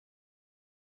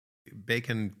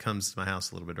Bacon comes to my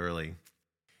house a little bit early,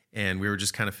 and we were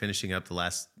just kind of finishing up the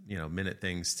last minute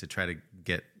things to try to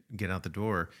get out the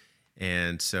door.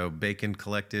 And so Bacon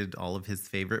collected all of his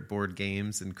favorite board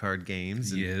games and card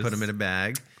games and put them in a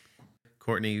bag.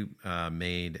 Courtney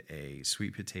made a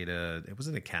sweet potato. It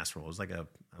wasn't a casserole. It was like a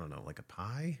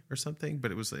pie or something,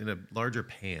 but it was in a larger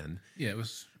pan. Yeah, it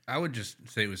was. I would just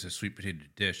say it was a sweet potato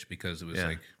dish because it was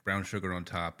like brown sugar on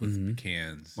top with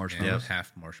pecans, marshmallows, and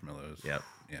half marshmallows. Yep.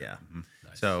 Yeah. Mm-hmm.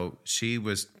 Nice. So she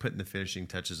was putting the finishing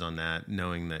touches on that,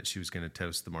 knowing that she was going to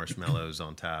toast the marshmallows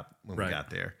on top when we got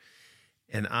there.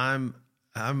 And I'm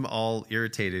all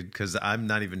irritated because I'm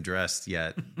not even dressed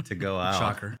yet to go out.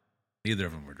 Shocker. Neither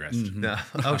of them were dressed. Mm-hmm. No.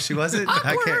 Oh, she wasn't?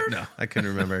 I couldn't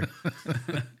remember.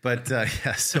 But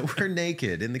so we're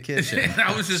naked in the kitchen. And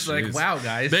I was just like, wow,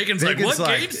 guys. Bacon's like, what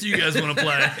games do you guys want to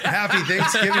play? Happy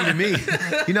Thanksgiving to me.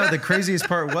 The craziest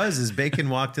part is Bacon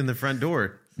walked in the front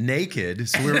door naked.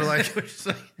 So we were like,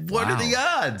 what are the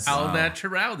odds? How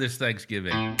natural this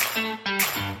Thanksgiving.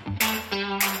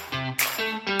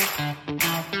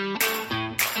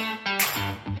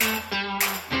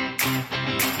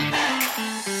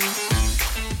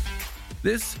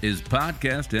 This is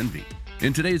Podcast Envy.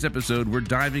 In today's episode, we're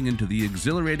diving into the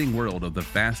exhilarating world of the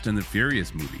Fast and the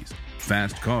Furious movies.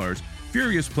 Fast cars,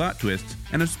 furious plot twists,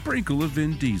 and a sprinkle of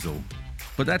Vin Diesel.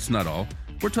 But that's not all.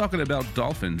 We're talking about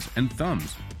dolphins and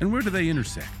thumbs, and where do they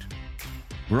intersect?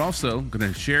 We're also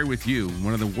going to share with you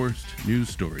one of the worst news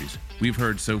stories we've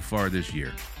heard so far this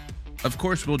year. Of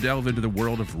course, we'll delve into the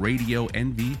world of radio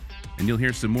envy, and you'll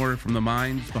hear some more from the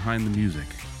minds behind the music.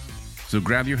 So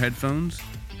grab your headphones,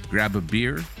 grab a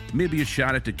beer, maybe a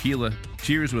shot of tequila.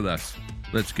 Cheers with us.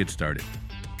 Let's get started.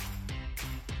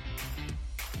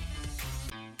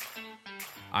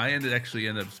 I actually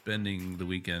ended up spending the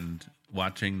weekend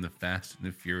watching the Fast and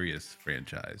the Furious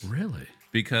franchise. Really?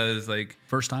 Because,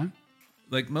 first time?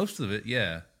 Most of it,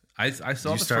 yeah. I saw the first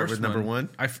one. Did you start with number one?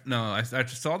 I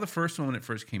saw the first one when it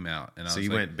first came out. And so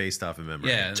you went based off of memory.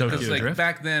 Yeah. Tokyo Drift?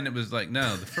 Back then, it was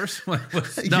the first one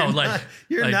was...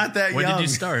 You're not that young. When did you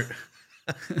start?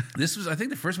 I think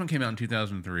the first one came out in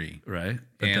 2003. Right.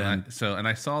 And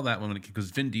I saw that one because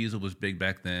Vin Diesel was big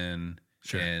back then.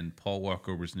 Sure. And Paul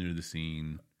Walker was new to the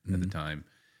scene at the time.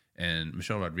 And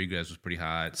Michelle Rodriguez was pretty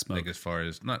hot. Smoke. As far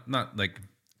as, not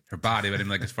her body, but I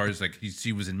mean, as far as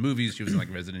she was in movies, she was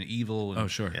in Resident Evil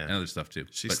and, and other stuff too.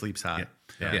 She sleeps hot.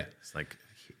 Yeah. It's like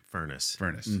furnace.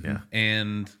 Mm-hmm. Yeah.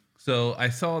 And so I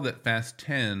saw that Fast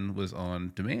 10 was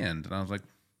on demand, and I was like,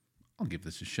 I'll give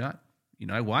this a shot.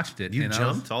 I watched it. You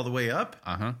jumped all the way up?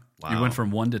 Uh-huh. Wow. You went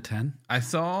from 1 to 10? I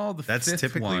saw the That's fifth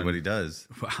typically one. what he does.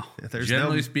 Wow. There's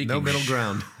Generally speaking, no middle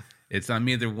ground. It's I'm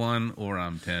either 1 or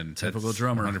I'm 10. Typical That's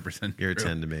drummer. 100% You're a true.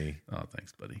 10 to me. Oh,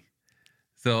 thanks, buddy.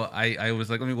 So I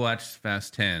was like, let me watch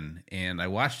Fast 10. And I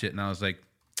watched it, and I was like,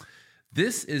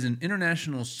 this is an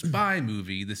international spy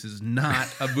movie. This is not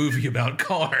a movie about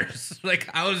cars.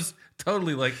 I was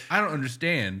totally I don't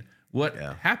understand what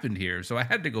happened here. So I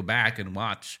had to go back and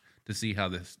watch to see how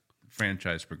this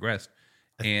franchise progressed.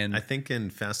 And I think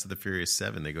in Fast and the Furious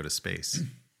 7, they go to space.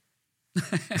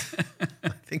 I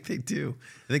think they do.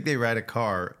 I think they ride a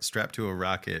car strapped to a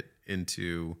rocket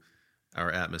into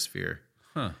our atmosphere.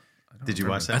 Huh. Did you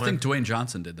watch that one? I think Dwayne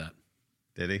Johnson did that.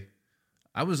 Did he?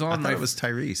 I was I on thought it was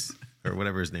Tyrese or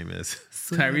whatever his name is.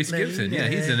 Tyrese Gibson. Yeah,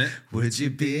 he's in it. Would you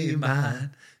be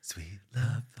mine, sweet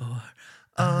love for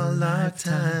all our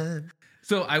time?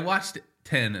 So I watched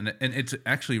 10, and it's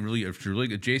actually really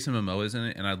good. Jason Momoa's in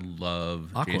it, and I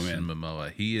love Aquaman. Jason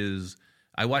Momoa. He is.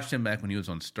 I watched him back when he was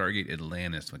on Stargate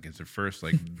Atlantis, it's their first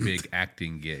big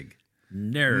acting gig.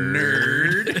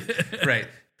 Nerd. Right.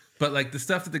 But the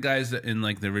stuff that the guys in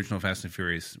the original Fast and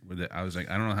Furious, I was like,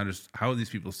 I don't know how are these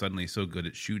people suddenly so good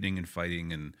at shooting and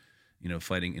fighting and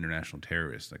fighting international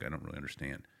terrorists? I don't really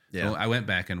understand. Yeah. So I went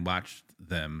back and watched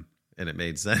them, and it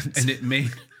made sense.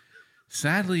 And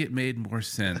sadly, it made more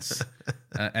sense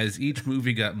as each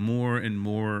movie got more and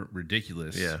more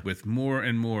ridiculous with more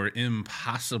and more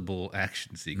impossible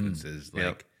action sequences.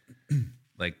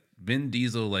 Like Vin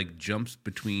Diesel jumps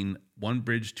between one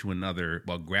bridge to another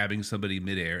while grabbing somebody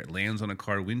midair, lands on a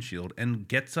car windshield, and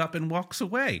gets up and walks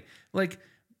away.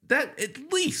 That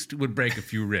at least would break a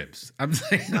few ribs. I'm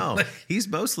saying no, he's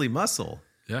mostly muscle.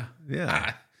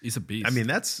 Yeah. He's a beast. I mean,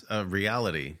 that's a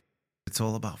reality. It's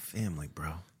all about family,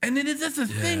 bro. And then that's the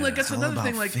thing. That's another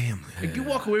thing. Family. You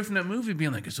walk away from that movie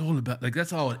being it's all about.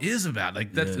 That's all it is about.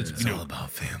 It's all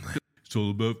about family. It's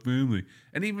all about family.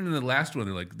 And even in the last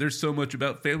one, they're there's so much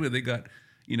about family. They got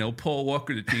Paul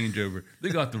Walker to change over. They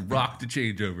got The Rock to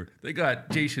change over. They got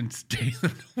Jason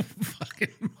Statham to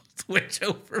fucking switch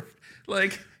over.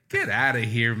 Get out of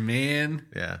here, man.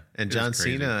 Yeah, and John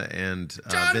crazy. Cena and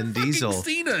John Vin fucking Diesel.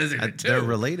 Cena is in it, too. They're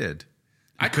related.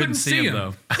 I couldn't see him.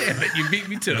 though. Damn it, you beat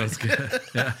me to it. Good.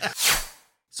 Yeah.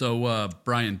 So,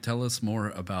 Brian, tell us more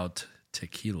about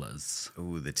tequilas.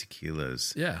 Oh, the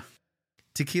tequilas. Yeah.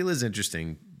 Tequila is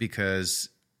interesting because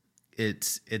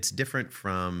it's different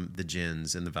from the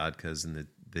gins and the vodkas and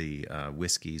the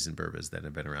whiskeys and bourbons that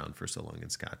have been around for so long in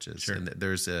scotches. Sure. And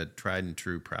there's a tried and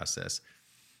true process.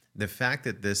 The fact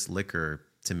that this liquor,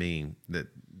 to me, that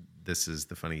this is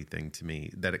the funny thing to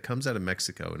me, that it comes out of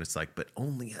Mexico and it's like, but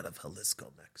only out of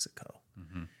Jalisco, Mexico.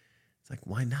 Mm-hmm. It's like,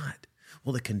 why not?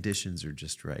 Well, the conditions are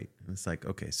just right. And it's like,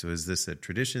 okay, so is this a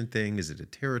tradition thing? Is it a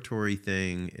territory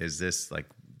thing? Is this like,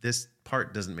 this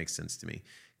part doesn't make sense to me.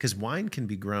 Because wine can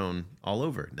be grown all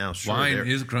over. Now, sure, Wine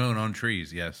is grown on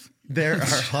trees, yes. there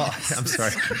are, I'm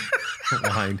sorry,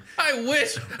 wine. I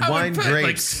wish I Wine would put like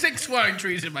grapes. 6 wine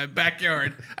trees in my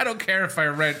backyard. I don't care if I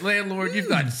rent. Landlord, you've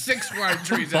got 6 wine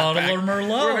trees out Bottle back. of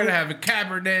Merlot. We're going to have a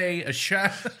Cabernet, a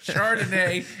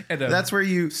Chardonnay, and a That's where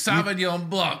you Sauvignon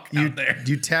Blanc out there.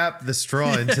 you tap the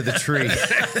straw into the tree.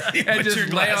 And your just lay on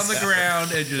glass the out.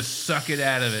 ground and just suck it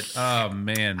out of it. Oh,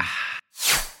 man.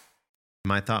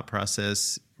 My thought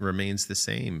process remains the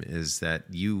same, is that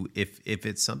if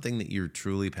it's something that you're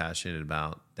truly passionate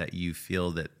about, that you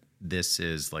feel that this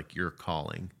is like your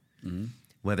calling,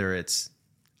 whether it's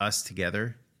us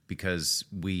together because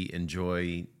we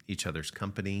enjoy each other's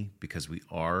company, because we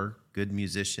are good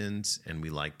musicians and we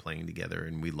like playing together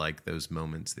and we like those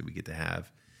moments that we get to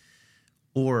have,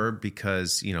 or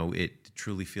because, it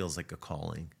truly feels like a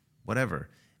calling, whatever.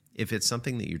 If it's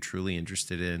something that you're truly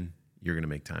interested in, you're going to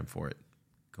make time for it.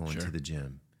 Going to the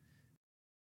gym.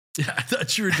 Yeah, I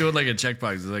thought you were doing like a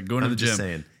checkbox. It's like going to I'm the gym. just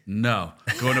saying. No.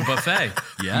 Going to buffet.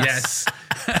 Yes.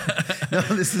 No,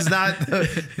 this is not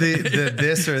the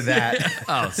this or that.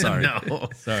 Oh, sorry. No.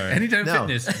 Sorry. Anytime No.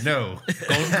 Fitness, no.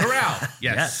 Golden Corral,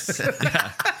 yes.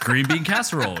 Yeah. Green bean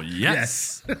casserole.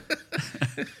 Yes.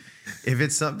 If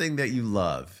it's something that you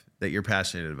love, that you're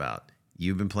passionate about,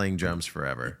 you've been playing drums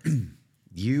forever,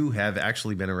 you have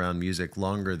actually been around music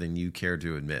longer than you care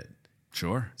to admit.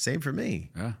 Sure. Same for me.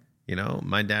 Yeah.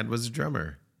 My dad was a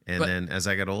drummer. And But- then as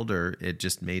I got older, it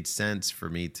just made sense for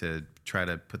me to try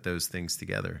to put those things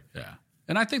together. Yeah.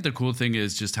 And I think the cool thing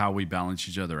is just how we balance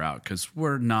each other out because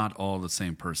we're not all the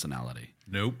same personality.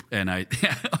 Nope. And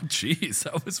geez,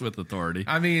 that was with authority.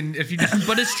 I mean, if you just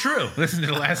But it's true. listen to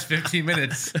the last 15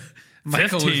 minutes,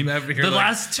 Michael 15, was over here the like,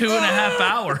 last 2.5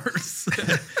 hours.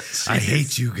 I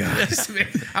hate you guys.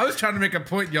 I was trying to make a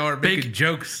point. Y'all are making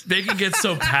jokes. Bacon gets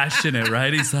so passionate,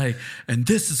 right? He's like, and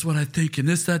this is what I think, and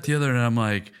this, that, the other. And I'm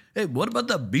like, hey, what about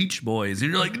the Beach Boys?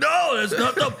 And you're like, no, that's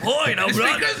not the point. It's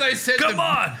because I said, come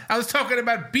on. I was talking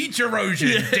about beach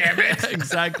erosion, damn it.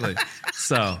 Exactly.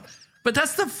 So, but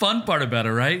that's the fun part about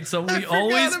it, right? So we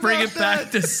always bring about it back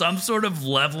that. to some sort of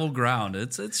level ground.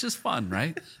 It's just fun,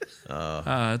 right?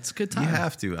 It's a good time. You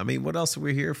have to. I mean, what else are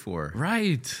we here for?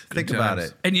 Right. Think about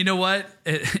it. And you know what?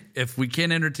 If we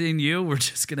can't entertain you, we're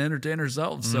just going to entertain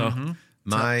ourselves. So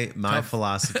My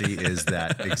philosophy is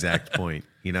that exact point.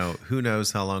 Who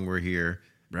knows how long we're here.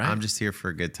 Right. I'm just here for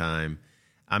a good time.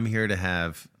 I'm here to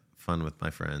have fun with my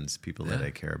friends, people that Yeah.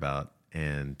 I care about.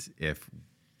 And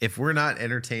if we're not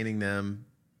entertaining them,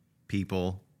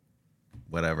 people,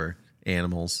 whatever,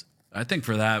 animals. I think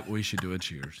for that, we should do a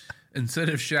cheers. Instead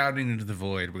of shouting into the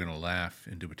void, we're going to laugh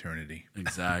into eternity.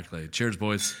 Exactly. Cheers,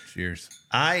 boys. Cheers.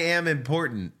 I am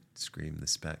important. Scream the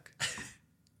speck.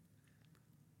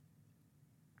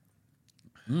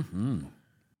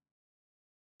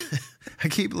 I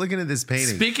keep looking at this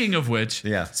painting. Speaking of which,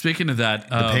 Yeah. Speaking of that,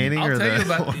 the painting I'll or tell the you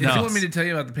about. If No. you want me to tell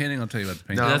you about the painting, I'll tell you about the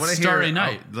painting. No, I That's wanna Starry hear,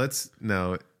 Night.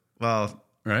 Well,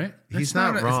 right? he's It's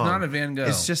not not wrong. It's not a Van Gogh.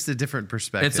 It's just a different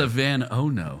perspective. It's a Van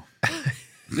Ono.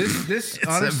 This It's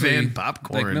honestly, a Van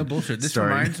popcorn. like no bullshit. This Starry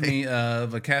reminds Night. me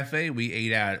of a cafe we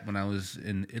ate at when I was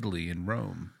in Italy, in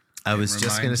Rome. I was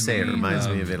just going to reminds say it me reminds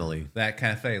me of of Italy. That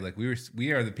cafe, like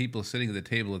we are the people sitting at the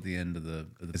table at the end of the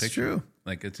It's picture. true.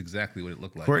 Like it's exactly what it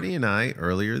looked like. Courtney and I,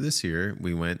 earlier this year,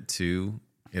 we went to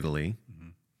Italy,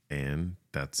 and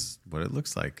that's what it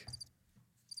looks like.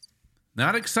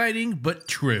 Not exciting, but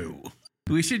true.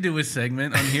 We should do a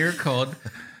segment on here called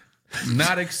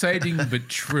 "Not Exciting but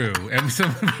True," and so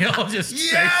we all just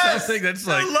say something that's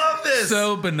like love this.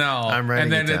 so banal. I'm writing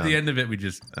and then it at down. the end of it, we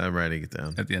just I'm writing it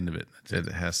down. at the end of it. That's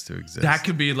it. It has to exist. That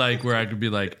could be like where I could be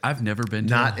like, I've never been to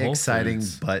Not a Whole exciting,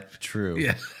 Foods. but true.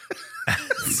 Yeah.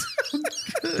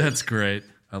 That's great.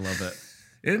 I love it.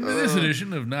 In this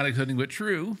edition of Not Exciting but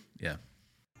True, yeah,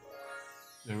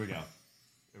 There we go.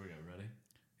 There we go. Ready?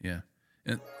 yeah,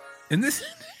 and in this,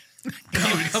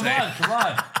 Come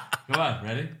on. Come on,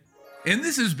 ready? And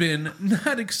this has been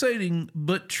not exciting,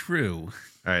 but true.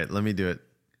 All right, let me do it.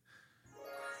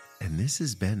 And this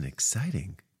has been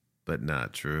exciting, but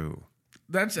not true.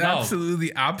 That's No. absolutely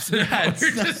the opposite of what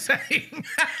you're just saying.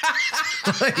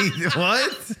 Wait,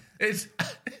 what? It's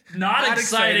Not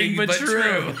exciting, but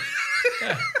true.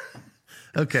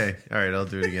 Okay, all right, I'll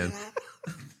do it again.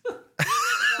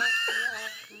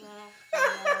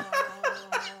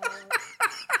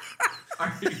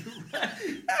 Are you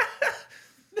ready?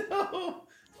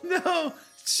 No,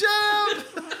 shut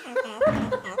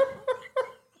up!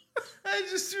 I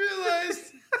just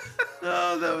realized.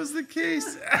 Oh, that was the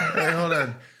case. All right, hold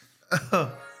on.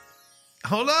 Oh,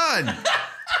 hold on.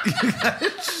 You gotta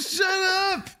shut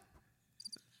up.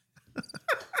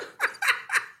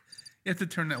 You have to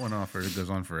turn that one off or it goes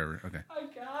on forever. Okay. I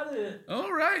got it.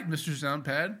 All right, Mr.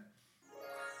 Soundpad.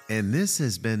 And this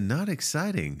has been not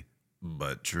exciting,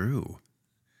 but true.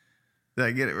 Did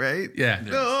I get it right? Yeah.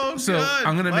 Oh, So God.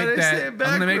 I'm gonna Why make did I say that. it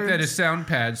I'm gonna make that a backwards? sound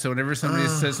pad. So whenever somebody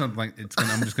says something like,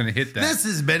 I'm just gonna hit that. This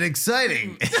has been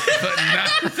exciting. but not,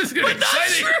 this is gonna be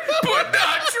exciting, but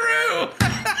not true.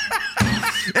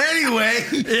 Anyway,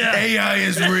 AI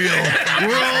is real.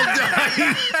 We're all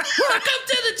dying. Welcome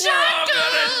to the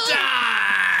jungle.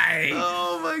 Die.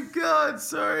 Oh my God!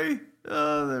 Sorry.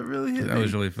 Oh, that really hit That me.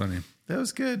 was really funny. That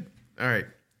was good. All right,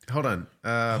 hold on.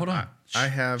 Hold on. I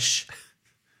have.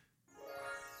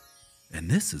 And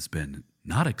this has been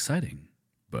not exciting,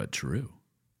 but true.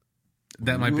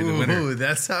 That might be the winner. Ooh,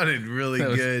 that sounded really That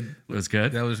was- good. It was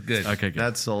good? That was good. Okay, good.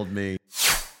 That sold me.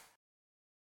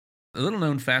 A little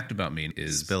known fact about me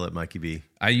is Spill it, Mikey B.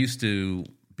 I used to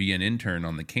be an intern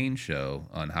on the Kane Show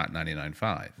on Hot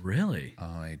 99.5. Really?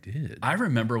 I did. I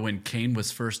remember when Kane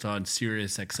was first on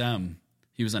Sirius XM,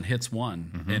 he was on Hits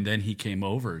 1, and then he came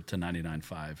over to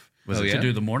 99.5 Was it- to yeah?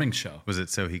 do the morning show. Was it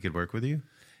so he could work with you?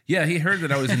 Yeah, he heard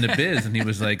that I was in the biz, and he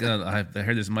was like, I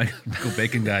heard this Michael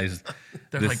Bacon guy's.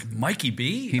 They're this- like, Mikey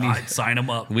B? needs- I'd sign him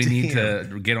up. We need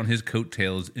to get on his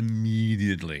coattails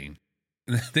immediately.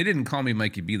 They didn't call me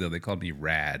Mikey B, though. They called me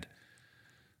Rad.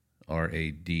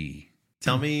 R-A-D.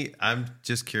 Tell me, I'm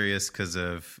just curious because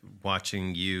of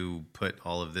watching you put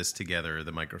all of this together,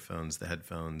 the microphones, the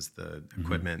headphones, the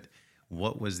equipment.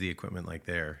 What was the equipment like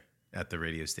there at the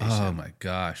radio station? Oh, my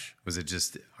gosh. Was it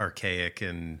just archaic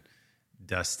and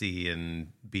dusty and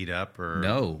beat up? Or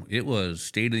No, it was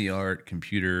state-of-the-art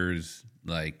computers,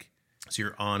 like... So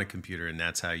you're on a computer and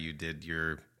that's how you did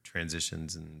your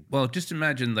transitions and Well, just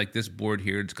imagine like this board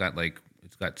here. It's got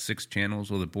 6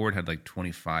 channels. Well, the board had like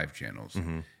 25 channels,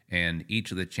 and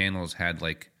each of the channels had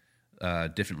like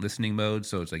different listening modes.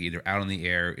 So it's like either out on the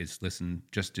air, it's listened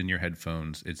just in your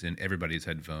headphones, it's in everybody's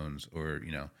headphones, or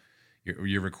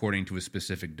you're recording to a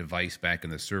specific device back in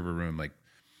the server room. Like,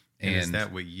 And is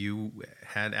that what you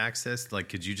had access? Like,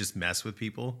 could you just mess with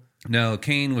people? No,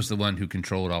 Kane was the one who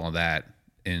controlled all of that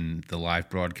in the live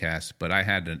broadcast, but I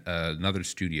had another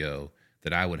studio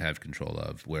that I would have control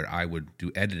of where I would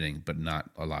do editing, but not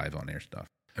a live on air stuff.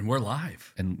 And we're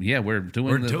live. And yeah, we're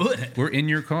doing it. We're in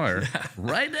your car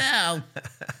right now.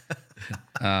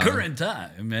 Current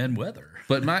time and weather.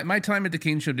 But my time at the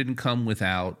Kane Show didn't come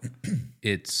without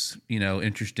its,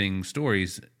 interesting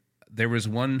stories. There was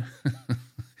one,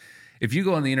 if you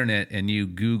go on the internet and you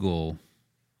Google,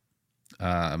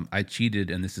 I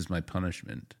cheated and this is my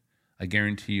punishment, I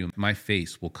guarantee you my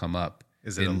face will come up.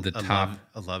 Is it in the top?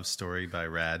 a love story by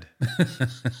Rad?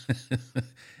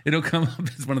 It'll come up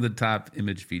as one of the top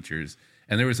image features.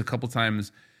 And there was a couple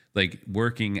times, like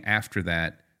working after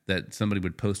that somebody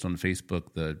would post on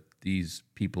Facebook these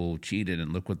people cheated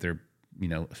and look what their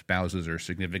spouses or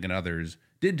significant others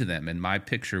did to them. And my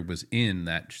picture was in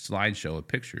that slideshow of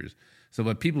pictures. So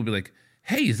but people would be like,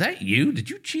 "Hey, is that you? Did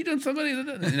you cheat on somebody?"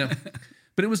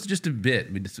 But it was just a bit.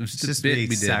 It was just a bit me we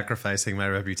did. sacrificing my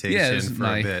reputation Yeah, it was for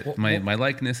a bit. my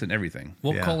likeness and everything.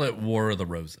 We'll Yeah. call it War of the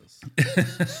Roses.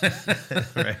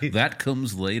 Right? That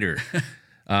comes later.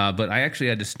 But I actually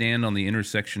had to stand on the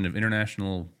intersection of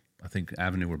International, I think,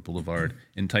 Avenue or Boulevard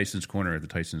in Tyson's Corner at the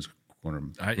Tyson's Corner.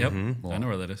 Yep, I know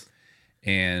where that is.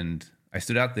 And I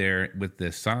stood out there with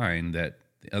this sign that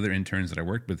the other interns that I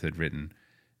worked with had written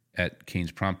at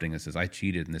Kane's prompting. It says, "I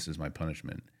cheated and this is my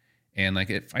punishment." And like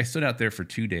if I stood out there for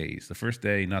 2 days, the first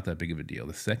day, not that big of a deal.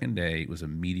 The second day, it was a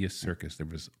media circus. There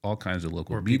was all kinds of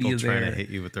local Were media people trying there. to hit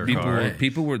you with their People car? were,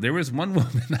 people were. There was one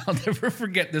woman. I'll never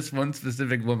forget this one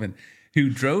specific woman who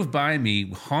drove by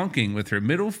me honking with her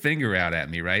middle finger out at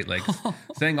me, right, like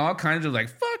saying all kinds of like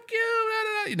 "fuck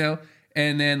you,"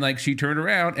 And then like she turned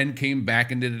around and came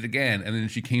back and did it again. And then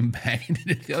she came back and did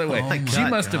it the other way. my She God,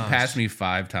 must have gosh. passed me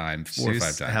 5 times, 4 or 5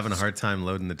 times. Having a hard time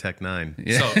loading the Tech 9.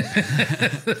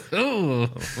 Oh.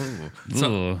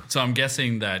 So I'm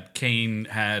guessing that Kane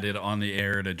had it on the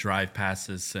air to drive past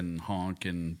us and honk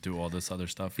and do all this other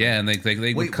stuff. Yeah, and they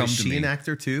would Wait, come was to she me. an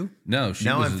actor too? No, she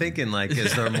Now was I'm thinking like,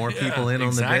 is there more people in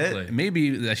exactly. on the bit?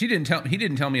 maybe he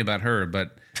didn't tell me about her,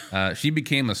 but she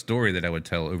became a story that I would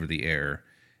tell over the air.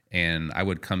 And I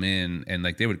would come in, and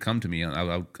like they would come to me, and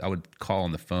I would call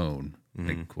on the phone,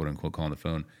 like quote unquote call on the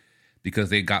phone, because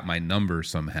they got my number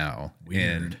somehow,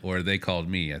 or they called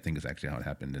me. I think is actually how it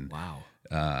happened. And Wow.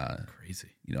 Crazy.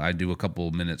 you know, I'd do a couple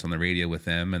of minutes on the radio with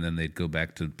them, and then they'd go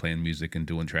back to playing music and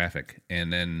doing traffic.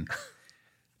 And then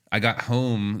I got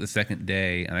home the second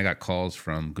day, and I got calls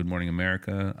from Good Morning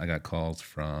America. I got calls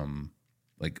from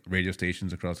like radio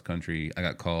stations across the country. I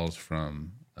got calls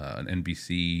from an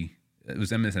NBC. It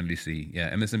was MSNBC.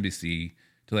 Yeah, MSNBC.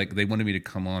 To like, they wanted me to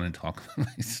come on and talk about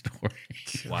my story.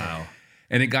 Wow.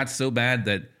 And it got so bad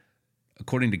that,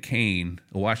 according to Kane,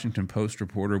 a Washington Post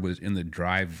reporter was in the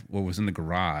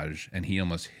garage, and he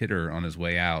almost hit her on his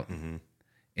way out.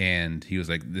 And he was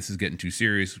like, "This is getting too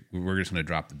serious. We're just going to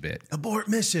drop the bit." Abort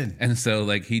mission. And so,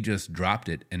 like, he just dropped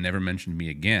it and never mentioned me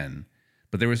again.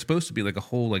 But there was supposed to be like a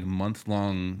whole like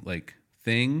month-long like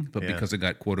thing, but Yeah. because it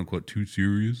got quote unquote too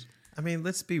serious. I mean,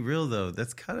 let's be real though.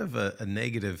 That's kind of a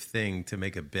negative thing to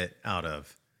make a bit out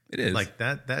of. It is Like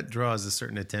that draws a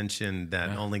certain attention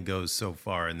that only goes so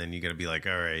far, and then you got to be like,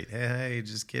 all right, hey,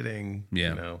 just kidding. Yeah.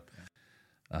 You know?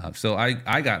 So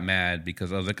I got mad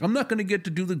because I was like, I'm not going to get to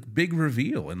do the big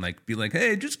reveal and like be like,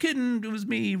 hey, just kidding, it was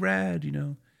me, Rad. You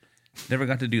know, never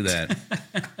got to do that.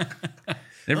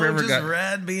 Never ever just got.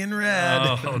 rad being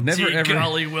rad. Oh, Never gee ever-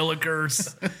 golly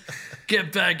willikers.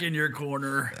 Get back in your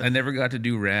corner. I never got to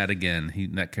do Rad again.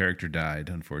 That character died,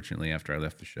 unfortunately, after I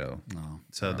left the show.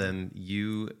 So then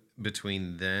you,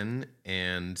 between then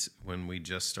and when we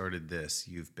just started this,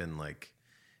 you've been like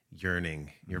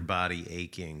yearning, your body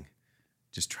aching,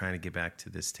 just trying to get back to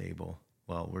this table.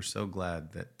 Well, we're so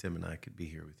glad that Tim and I could be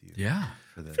here with you. Yeah.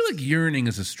 For this. I feel like yearning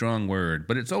is a strong word,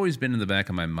 but it's always been in the back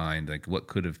of my mind, like what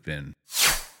could have been.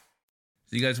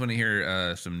 So you guys want to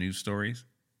hear some news stories?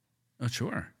 Oh,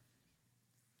 sure.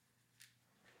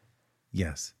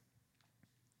 Yes.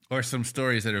 Or some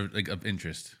stories that are like of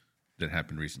interest that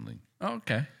happened recently? Oh,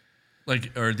 okay.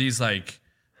 Like, are these like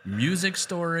music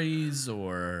stories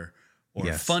or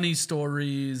Yes. funny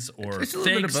stories or It's a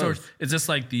little bit fake of stories? both. Is this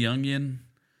like the Onion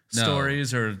No.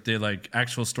 stories, or they're like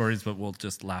actual stories, but we'll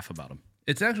just laugh about them?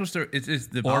 It's actual story. It's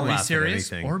the Or I'll be laugh at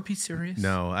serious? anything. Or be serious?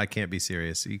 No, I can't be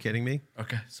serious. Are you kidding me?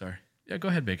 Okay, sorry. Yeah, go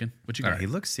ahead, Bacon. What you got? He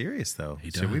looks serious though.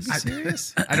 He Should we be does.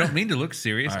 serious? I don't mean to look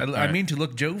serious. All right, I all right. mean to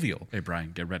look jovial. Hey,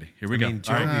 Brian, get ready. Here we I go. mean,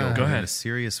 All right, jovial, go but in ahead. a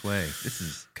serious way. This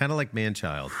is kind of like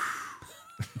man-child.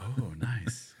 Oh,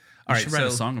 nice. All I right, should write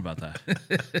a so- song about that.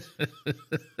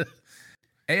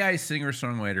 AI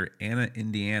singer-songwriter Anna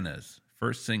Indiana's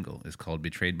first single is called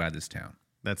 "Betrayed by This Town."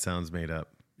 That sounds made up.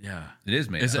 Yeah. It is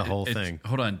made Is up. the whole thing.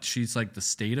 Hold on. She's like the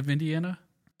state of Indiana?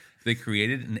 They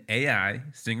created an AI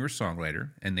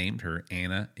singer-songwriter and named her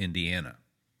Anna Indiana.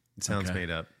 It sounds Okay. made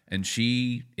up. And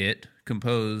it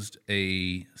composed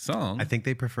a song. I think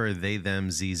they prefer they, them,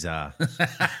 ziza.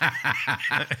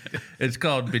 It's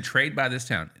called "Betrayed by This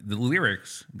Town." The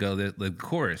lyrics go, the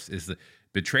chorus is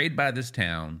 "Betrayed by this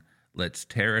town, let's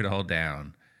tear it all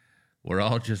down. We're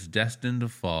all just destined to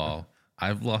fall.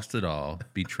 I've lost it all,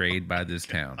 betrayed by this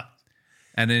town."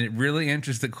 And then it really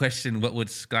enters the question, what would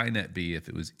Skynet be if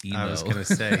it was emo? I was going to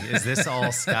say, is this all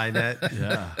Skynet?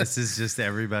 Yeah. This is just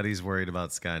everybody's worried about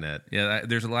Skynet. Yeah,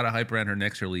 there's a lot of hype around her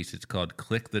next release. It's called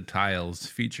 "Click the Tiles,"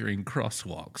 featuring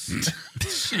crosswalks.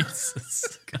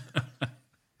 Jesus.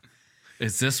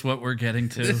 Is this what we're getting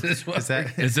to? Is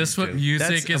that? Is this what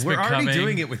music is We're becoming? already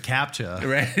doing it with CAPTCHA.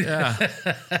 Right?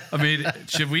 Yeah. I mean,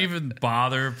 should we even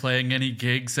bother playing any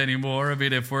gigs anymore? I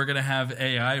mean, if we're going to have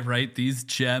AI write these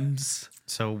gems.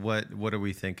 So what are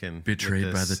we thinking? with Betrayed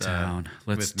by this, the town.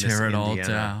 Let's with Miss tear it all Indiana?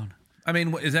 down. I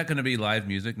mean, is that going to be live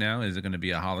music now? Is it going to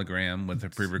be a hologram with a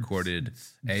pre-recorded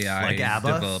AI Like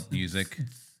ABBA? developed music?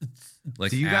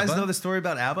 Like Do you guys ABBA? know the story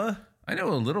about ABBA? I know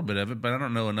a little bit of it, but I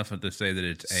don't know enough to say that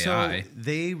it's AI. So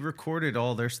they recorded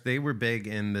all their. They were big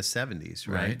in the 70s,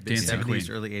 right? Right. Big Dancing 70s, Queen.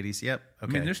 early 80s. Yep. I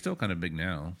Okay. mean, they're still kind of big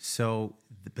now. So,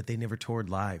 but they never toured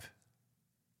live.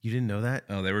 You didn't know that?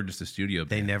 Oh, they were just a studio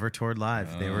They band. never toured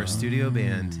live. They were a studio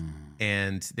band,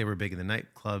 and they were big in the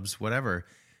nightclubs, whatever.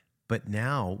 But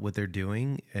now what they're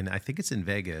doing, and I think it's in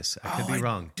Vegas. I could be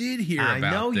wrong. did hear I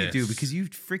about know you this. do because you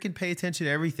freaking pay attention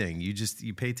to everythtion.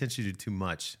 You pay attention to too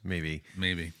much, maybe.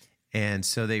 Maybe. And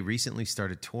so they recently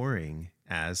started touring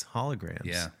as holograms.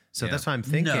 Yeah. So Yeah. that's why I'm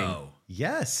thinking. No.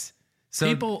 Yes.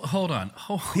 So Hold on.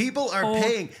 people are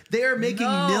paying. They are making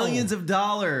millions of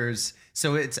dollars.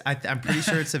 So I'm pretty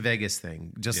sure it's a Vegas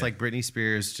thing. Just like Britney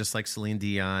Spears, just like Celine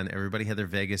Dion. Everybody had their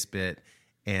Vegas bit.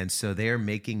 And so they are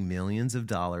making millions of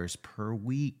dollars per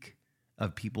week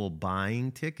of people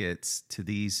buying tickets to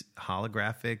these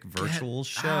holographic virtual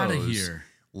shows. Outta here.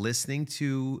 Listening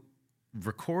to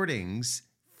recordings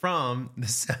from the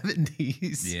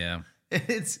 70s. Yeah.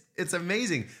 It's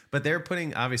amazing. But they're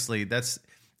putting, obviously,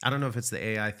 I don't know if it's the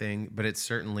AI thing, but it's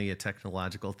certainly a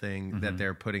technological thing that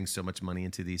they're putting so much money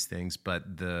into these things.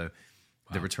 But the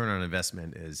return on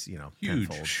investment is, Huge.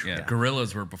 tenfold. Yeah.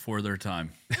 Gorillas were before their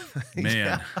time.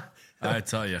 Man, I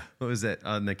tell you. What was it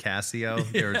on the Casio?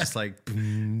 They were just like,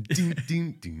 boom, ding,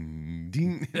 ding, ding,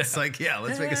 ding. It's like,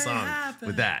 let's make a song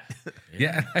with that.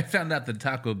 Yeah, and I found out the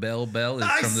Taco Bell bell is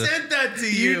I from the. sent that to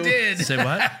you. You did. Say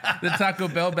what? The Taco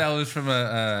Bell bell is from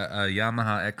a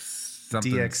Yamaha X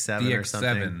something DX7 or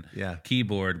something. Yeah.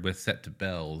 keyboard with set to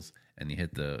bells, and you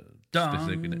hit the Dung.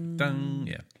 specific dung.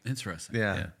 Yeah. Interesting.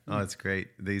 Yeah. Oh, it's great.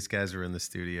 These guys were in the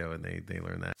studio and they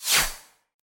learned that.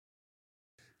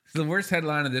 So the worst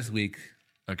headline of this week.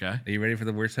 Okay. Are you ready for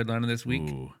the worst headline of this week?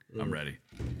 Ooh, I'm ready.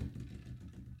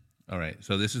 All right.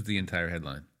 So this is the entire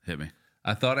headline. Hit me.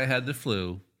 I thought I had the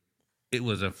flu. It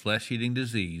was a flesh-eating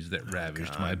disease that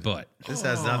ravaged my butt. This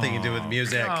has nothing to do with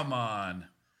music. Come on.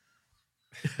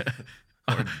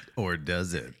 Or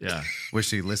does it? Yeah. Was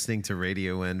she listening to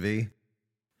Radio Envy?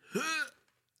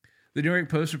 The New York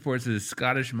Post reports that a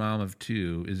Scottish mom of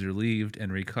 2 is relieved and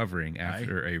recovering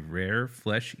after a rare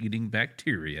flesh-eating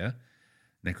bacteria,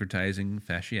 necrotizing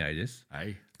fasciitis,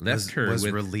 left her was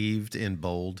with relieved in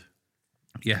bold.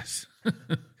 yes.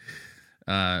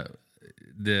 The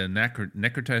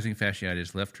necrotizing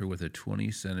fasciitis left her with a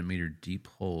 20-centimeter deep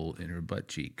hole in her butt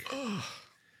cheek.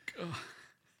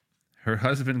 Her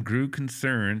husband grew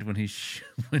concerned when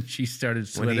she started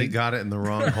sweating. When he got it in the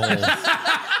wrong hole.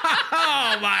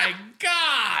 Oh my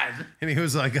God! And he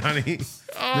was like, honey, this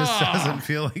doesn't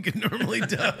feel like it normally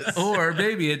does. Or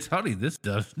maybe it's, honey, this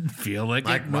doesn't feel like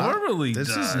it normally does.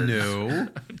 This is new.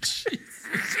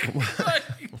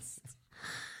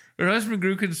 Her husband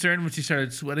grew concerned when she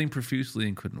started sweating profusely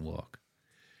and couldn't walk.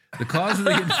 The cause of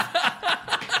the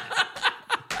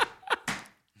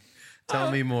Tell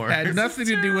me more. had nothing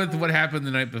to do with what happened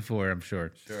the night before, I'm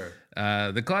sure. Sure.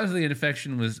 The cause of the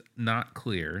infection was not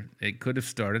clear. It could have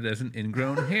started as an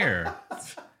ingrown hair.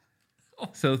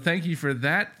 So thank you for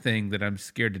that thing that I'm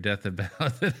scared to death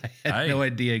about that I had no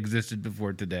idea existed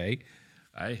before today.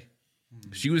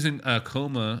 She was in a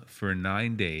coma for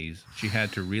 9 days. She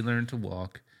had to relearn to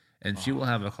walk, and she will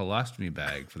have a colostomy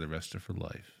bag for the rest of her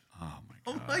life.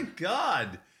 Oh my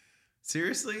God.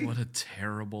 Seriously? What a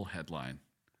terrible headline.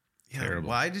 Yeah, terrible.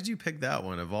 why did you pick that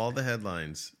one of all the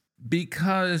headlines?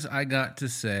 Because I got to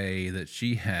say that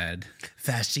she had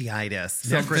Fasciitis.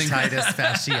 Something- Necrotitis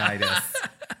fasciitis.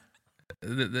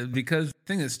 because the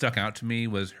thing that stuck out to me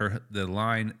was the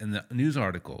line in the news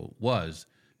article was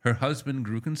her husband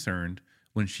grew concerned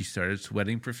when she started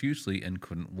sweating profusely and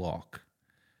couldn't walk.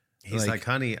 He's like,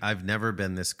 honey, I've never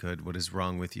been this good. What is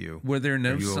wrong with you? Were there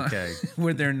no Are you okay?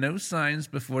 Were there no signs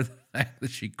before the fact that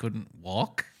she couldn't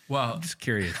walk? Well, I'm just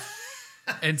curious.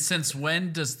 and since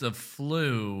when does the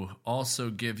flu also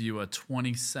give you a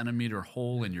 20-centimeter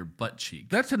hole in your butt cheek?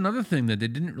 That's another thing that they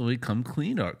didn't really come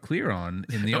clear on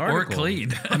in the Or article.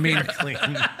 clean. I mean,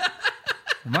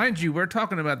 mind you, we're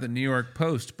talking about the New York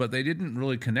Post, but they didn't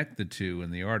really connect the two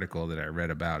in the article that I read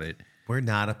about it. We're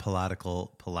not a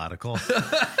political.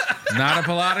 Not a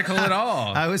political at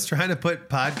all. I was trying to put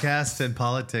podcasts and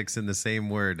politics in the same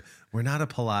word. We're not a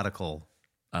political.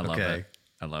 I love Okay. it.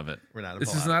 I love it. We're not a This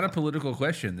is political. not a political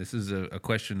question. This is a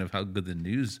question of how good the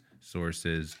news source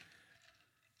is.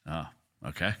 Oh,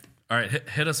 okay. All right,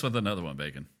 hit us with another one,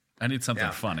 Bacon. I need something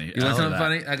funny. You want After something that.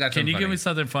 funny? I got Can something you give funny. me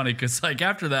something funny? Because like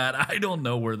after that, I don't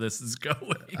know where this is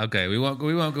going. Okay, we won't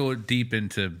go deep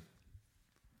into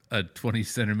a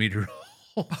 20-centimeter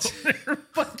hole in her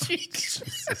butt cheek.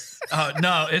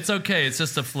 No, it's okay. It's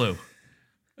just a flu.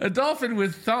 A dolphin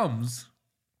with thumbs.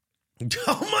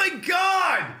 Oh my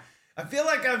God! I feel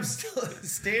like I'm still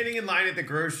standing in line at the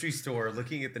grocery store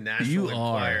looking at the National You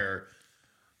Enquirer.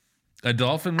 A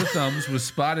dolphin with thumbs was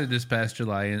spotted this past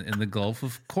July in the Gulf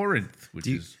of Corinth, which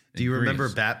is Do you in remember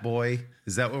Greece. Bat Boy?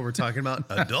 Is that what we're talking about?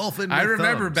 A dolphin with I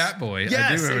remember thumbs. Bat Boy. I do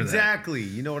Yes, remember that. exactly.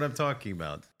 You know what I'm talking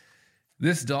about.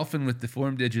 This dolphin with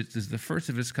deformed digits is the first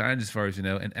of its kind, as far as you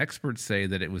know, and experts say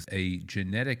that it was a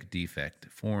genetic defect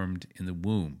formed in the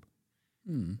womb.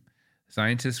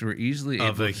 Scientists were easily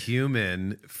of able a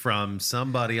human from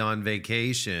somebody on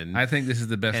vacation. I think this is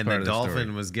the best and part the of the dolphin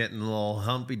story. was getting little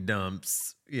humpy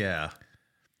dumps. Yeah.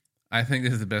 I think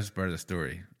this is the best part of the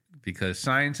story because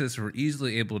scientists were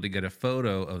easily able to get a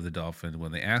photo of the dolphin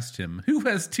when they asked him, who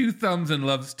has 2 thumbs and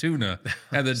loves tuna?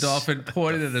 And the dolphin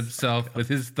pointed at himself with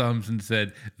his thumbs and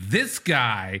said, this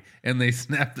guy. And they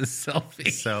snapped a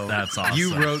selfie. So That's awesome.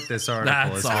 You wrote this article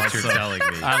That's is what you're awesome. telling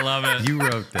me. I love it. You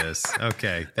wrote this.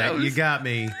 Okay. You got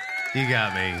me. You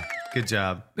got me. Good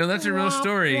job. No, that's a real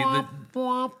story. That's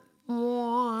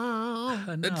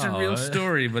a real No,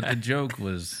 story, but the joke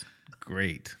was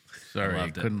great. Sorry, I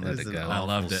loved it. couldn't let This it is an go. awful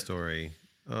loved it. story.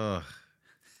 Ugh.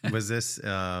 Was this,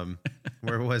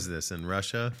 where was this? In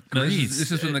Russia? No, Greece.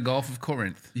 this is from the Gulf of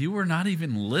Corinth. You were not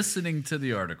even listening to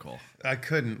the article. I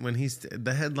couldn't. When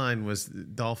the headline was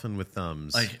Dolphin with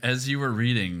Thumbs. Like as you were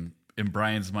reading, in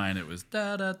Brian's mind, it was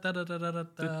da da da da da da da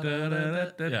da da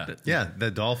da. Yeah, yeah,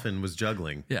 the dolphin was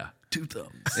juggling. yeah. 2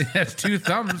 thumbs. It has 2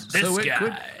 thumbs, This so it guy.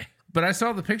 could. But I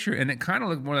saw the picture, and it kind of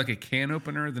looked more like a can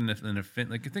opener than a fin.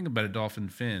 Like you think about a dolphin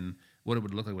fin, what it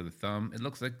would look like with a thumb. It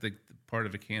looks like the part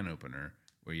of a can opener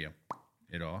where you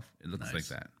it off. It looks like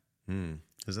that.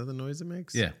 Is that the noise it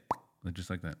makes? Yeah, just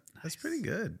like that. That's pretty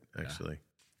good, actually.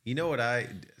 You know what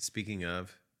speaking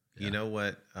of, you know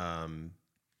what,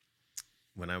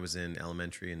 when I was in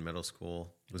elementary and middle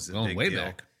school, was a Going big way deal,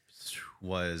 back.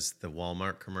 was the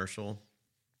Walmart commercial.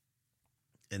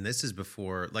 And this is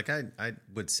before, like I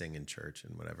would sing in church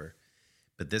and whatever,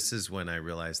 but this is when I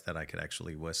realized that I could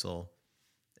actually whistle,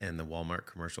 and the Walmart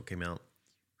commercial came out.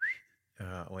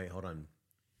 Wait, hold on.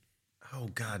 Oh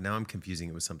God, now I'm confusing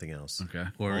it with something else. Okay.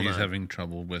 Or Hold he's on. having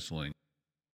trouble whistling.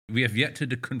 We have yet to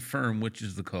confirm which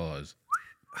is the cause.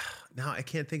 Now I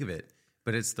can't think of it,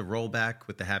 but it's the rollback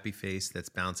with the happy face that's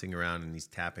bouncing around and he's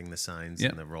tapping the signs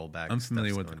and the rollback. I'm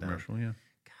familiar stuff's with the going down. commercial. Yeah.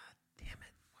 God damn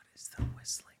it! What is the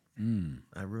whistling?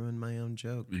 I ruined my own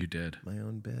joke, You did. my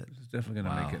own bit. It's definitely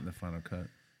going to Wow. make it in the final cut.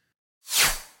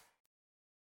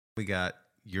 We got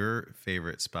your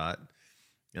favorite spot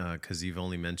because you've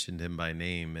only mentioned him by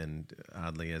name and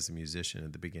oddly as a musician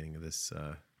at the beginning of this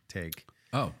take.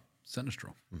 Oh,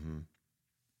 Sinistral.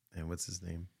 And what's his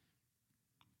name?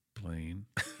 Plain.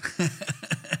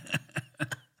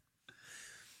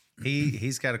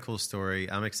 He's got a cool story.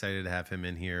 I'm excited to have him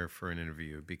in here for an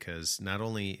interview because not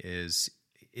only is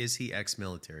he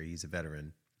ex-military, he's a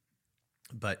veteran,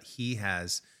 but he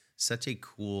has such a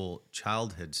cool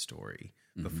childhood story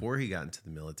before he got into the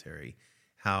military,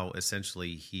 how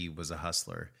essentially he was a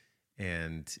hustler.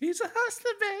 And He's a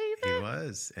hustler, baby. he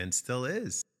was and still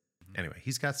is. Anyway,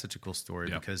 he's got such a cool story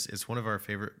because it's one of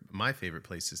my favorite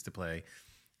places to play.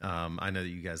 I know that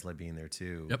you guys love being there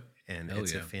too. Yep. And Hell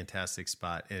it's yeah. a fantastic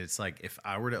spot. And it's like, if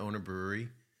I were to own a brewery,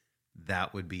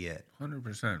 that would be it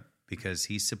 100%. because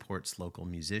he supports local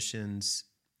musicians.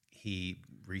 He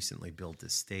recently built a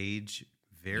stage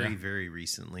very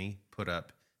recently, put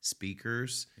up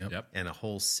speakers Yep. and a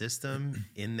whole system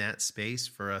in that space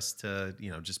for us to,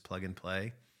 just plug and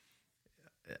play.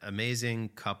 Amazing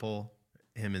couple,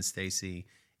 him and Stacy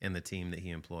and the team that he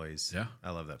employs. Yeah.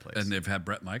 I love that place. And they've had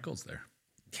Brett Michaels there.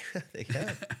 They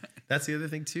have. That's the other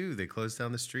thing too. They close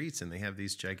down the streets and they have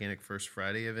these gigantic First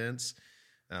Friday events,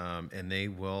 and they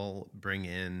will bring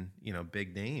in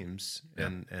big names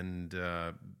and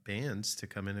bands to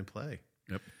come in and play.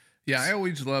 Yep. Yeah, I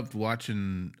always loved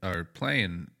watching or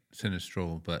playing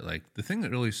Sinistral, but like the thing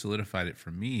that really solidified it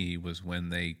for me was when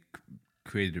they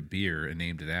created a beer and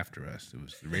named it after us. It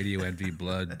was the Radio Envy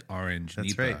Blood Orange That's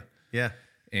Nipa. right. Yeah.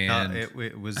 And it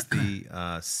was the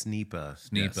Sneepa.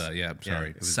 Sneepa, yeah, I'm sorry.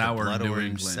 It was Sour the blood New orange,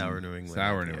 England. sour New England.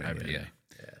 Sour New IPA. England,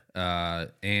 yeah.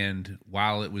 And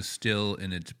while it was still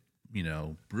in its,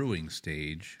 brewing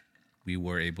stage, we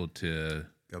were able to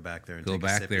Go back there and go take a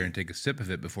back sippy. there and take a sip of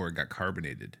it before it got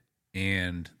carbonated.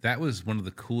 And that was one of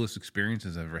the coolest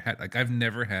experiences I've ever had. Like I've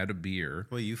never had a beer.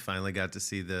 Well, you finally got to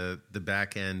see the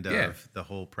back end of Yeah. the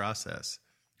whole process.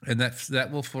 And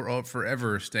that will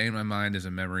forever stay in my mind as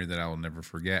a memory that I will never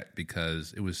forget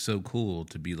because it was so cool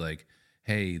to be like,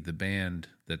 hey, the band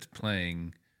that's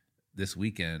playing this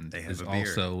weekend They have is a beer.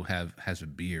 also has a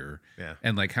beer. Yeah.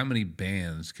 And like how many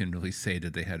bands can really say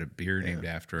that they had a beer named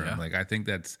after them? Yeah. Like I think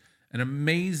that's an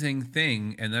amazing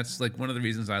thing. And that's like one of the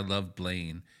reasons I love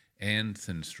Blaine and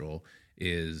Sinistral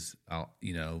is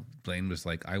Blaine was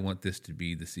like, I want this to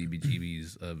be the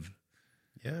CBGBs of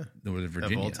Yeah. Northern Of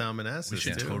Virginia. Old Town Manassas We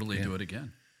should too. totally do it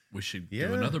again. We should Yeah.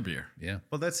 do another beer. Yeah.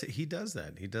 Well, he does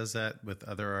that. He does that with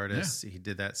other artists. He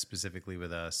did that specifically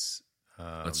with us.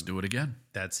 Let's do it again.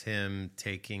 That's him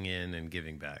taking in and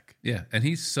giving back. Yeah, and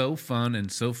he's so fun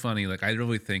and so funny. Like I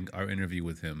really think our interview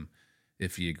with him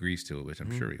if he agrees to it, which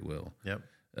I'm sure he will. Yep.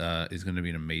 Is going to be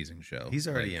an amazing show. He's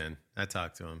already in. I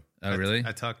talked to him. Oh, really?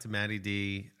 I talked to Matty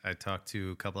D. I talked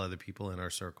to a couple other people in our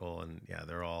circle, and yeah,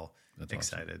 they're all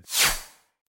excited.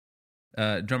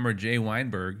 Drummer Jay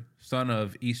Weinberg, son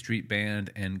of E Street Band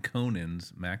and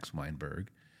Conan's Max Weinberg,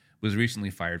 was recently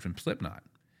fired from Slipknot.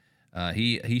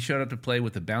 He showed up to play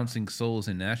with the Bouncing Souls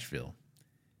in Nashville.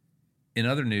 In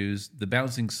other news, the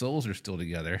Bouncing Souls are still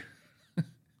together.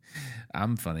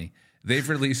 I'm funny. They've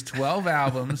released 12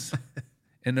 albums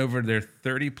in over their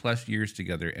 30-plus years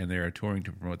together, and they are touring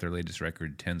to promote their latest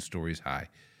record, 10 Stories High.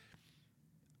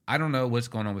 I don't know what's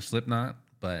going on with Slipknot,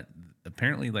 but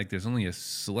apparently there's only a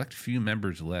select few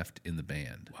members left in the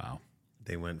band. Wow.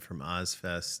 They went from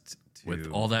Ozfest to... With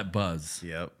all that buzz.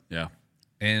 Yep. Yeah.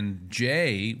 And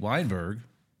Jay Weinberg,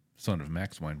 son of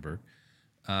Max Weinberg,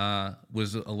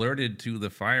 was alerted to the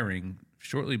firing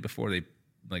shortly before they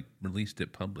released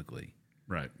it publicly.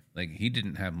 Right. He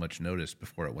didn't have much notice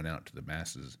before it went out to the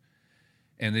masses.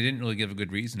 And they didn't really give a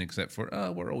good reason except for,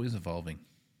 we're always evolving.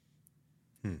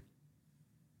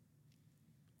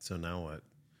 So now what?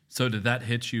 So did that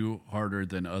hit you harder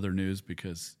than other news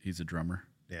because he's a drummer?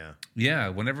 Yeah. Yeah,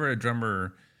 whenever a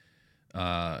drummer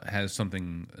has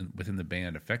something within the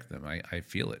band affect them, I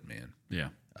feel it, man. Yeah.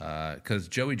 Because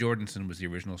Joey Jordison was the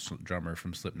original drummer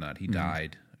from Slipknot. He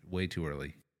died way too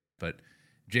early. But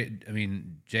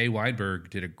Jay Weinberg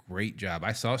did a great job.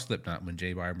 I saw Slipknot when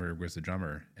Jay Weinberg was the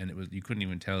drummer, and you couldn't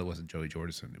even tell it wasn't Joey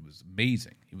Jordison. It was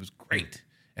amazing. He was great,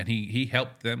 and he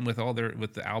helped them with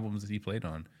with the albums that he played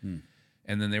on.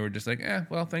 And then they were just like,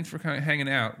 well, thanks for kind of hanging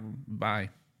out.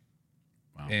 Bye.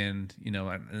 Wow. And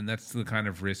and that's the kind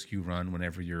of risk you run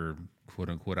whenever you're quote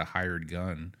unquote a hired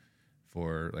gun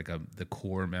for the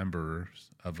core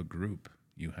members of a group.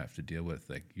 You have to deal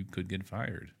with you could get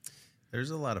fired. There's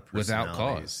a lot of without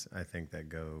personalities, cause. I think, that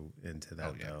go into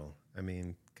that, yeah. though. I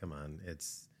mean, come on. It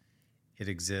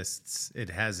exists. It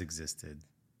has existed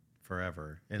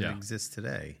forever, and it exists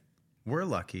today. We're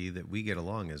lucky that we get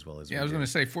along as well as we do. I was going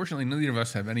to say, fortunately, neither of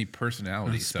us have any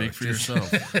personality. Speak for yourself.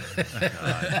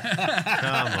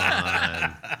 Come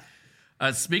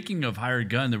on. Speaking of Hired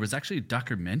Gun, there was actually a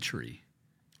documentary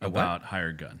about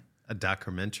Hired Gun. A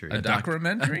documentary. A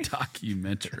documentary? A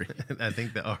documentary. I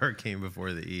think the R came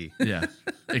before the E. Yeah,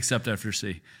 except after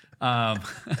C.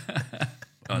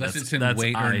 Unless it's in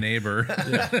Wait or Neighbor.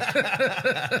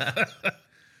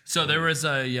 So there was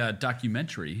a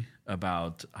documentary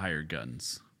about hired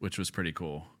guns, which was pretty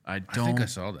cool. I think I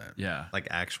saw that. Yeah. Like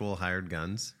actual hired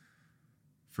guns?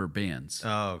 For bands.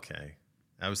 Oh, okay.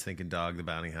 I was thinking Dog the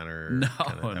Bounty Hunter. No.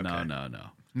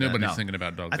 Nobody's thinking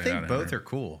about Dog the Bounty Hunter. I think both are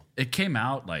cool. It came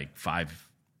out like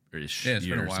 5-ish years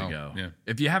ago. Yeah.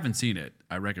 If you haven't seen it,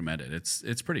 I recommend it.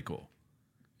 It's pretty cool.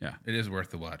 Yeah. It is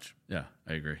worth the watch. Yeah,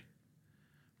 I agree.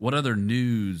 What other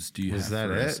news do you have that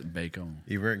for us, it? Bacon?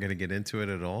 You weren't going to get into it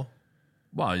at all?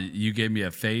 Well, you gave me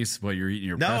a face while you're eating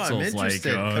your No, pretzels. I'm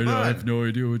interested. Like, Come I on. have no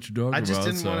idea what you're talking about. I just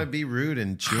didn't want to be rude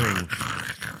and chewing.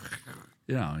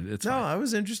 Yeah, it's No, fine. I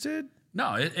was interested.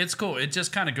 No, it's cool. It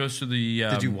just kind of goes to the.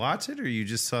 Did you watch it, or you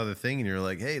just saw the thing and you're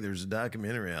like, "Hey, there's a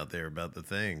documentary out there about the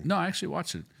thing"? No, I actually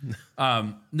watched it.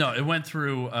 No, it went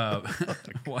through.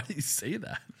 Why do you say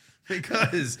that?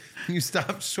 Because you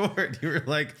stopped short. You were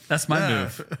like, That's my "Nah."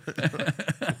 move.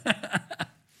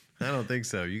 I don't think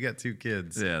so. You got 2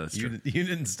 kids. Yeah, that's true. You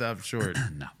didn't stop short.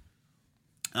 No.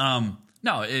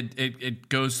 No, it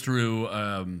goes through.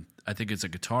 I think it's a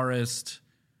guitarist,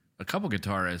 a couple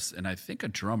guitarists, and I think a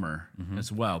drummer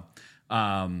as well.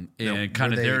 And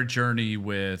kind of their journey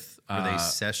with. Were they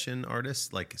session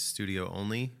artists, like studio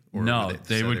only? Or No, were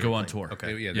they would go on playing? tour.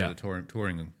 Okay. They're the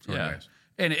touring guys.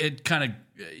 And it kind of,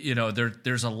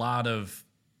 there's a lot of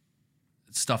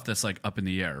stuff that's like up in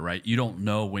the air, right? You don't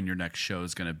know when your next show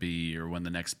is going to be or when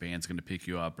the next band's going to pick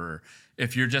you up, or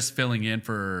if you're just filling in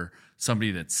for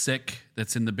somebody that's sick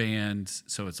that's in the band,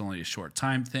 so it's only a short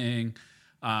time thing.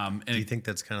 And Do you think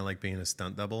that's kind of like being a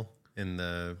stunt double in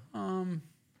the?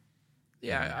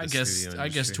 Yeah, I the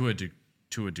guess studio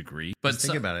to a degree. But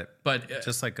Think about it. But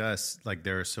Just like us, like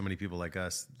there are so many people like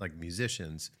us, like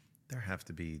musicians. There have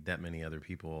to be that many other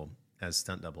people as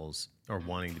stunt doubles or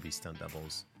wanting to be stunt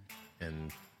doubles,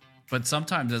 But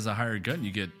sometimes as a hired gun,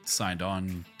 you get signed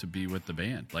on to be with the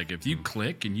band. Like if you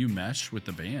click and you mesh with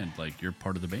the band, like you're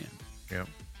part of the band. Yeah.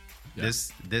 Yeah.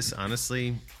 This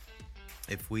honestly,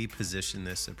 if we position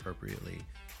this appropriately,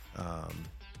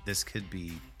 this could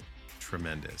be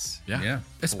tremendous. Yeah. Yeah.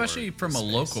 Especially For from the a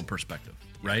space. local perspective.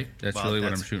 right? That's really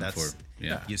what I'm shooting for.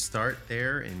 Yeah. You start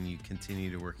there and you continue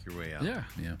to work your way out. Yeah.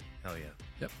 Yeah. Hell yeah.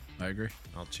 Yep. I agree.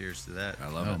 I'll cheers to that. I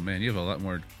love Oh it. man, you have a lot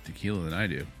more tequila than I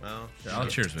do. Well, I'll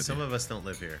cheers with some you. of us don't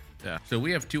live here. Yeah. So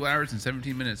we have 2 hours and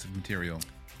 17 minutes of material.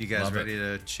 You guys Love it. ready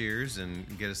to cheers and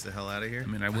get us the hell out of here? I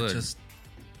mean, I would.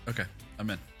 Okay. I'm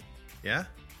in. Yeah?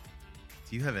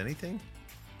 Do you have anything?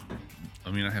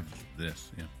 I mean, I have this.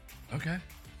 Yeah. Okay.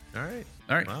 All right.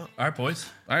 All right. Wow. All right, boys.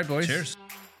 All right, boys. Cheers.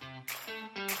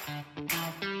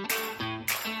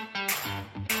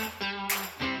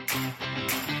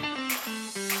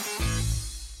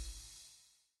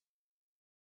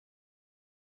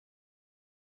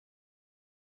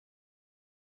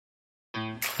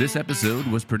 This episode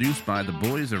was produced by the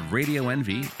boys of Radio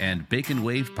Envy and Bacon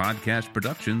Wave Podcast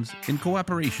Productions in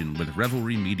cooperation with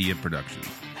Revelry Media Productions.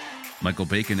 Michael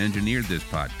Bacon engineered this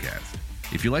podcast.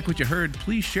 If you like what you heard,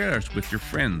 please share us with your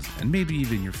friends and maybe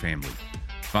even your family.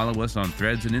 Follow us on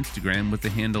Threads and Instagram with the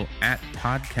handle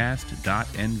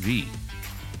 @podcast.nv.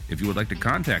 If you would like to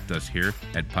contact us here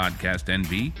at Podcast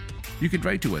NV, you can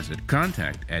write to us at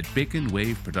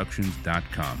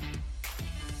contact@baconwaveproductions.com.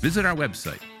 Visit our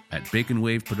website at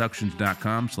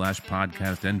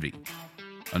baconwaveproductions.com/podcastnv.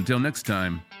 Until next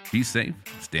time, be safe,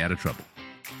 stay out of trouble.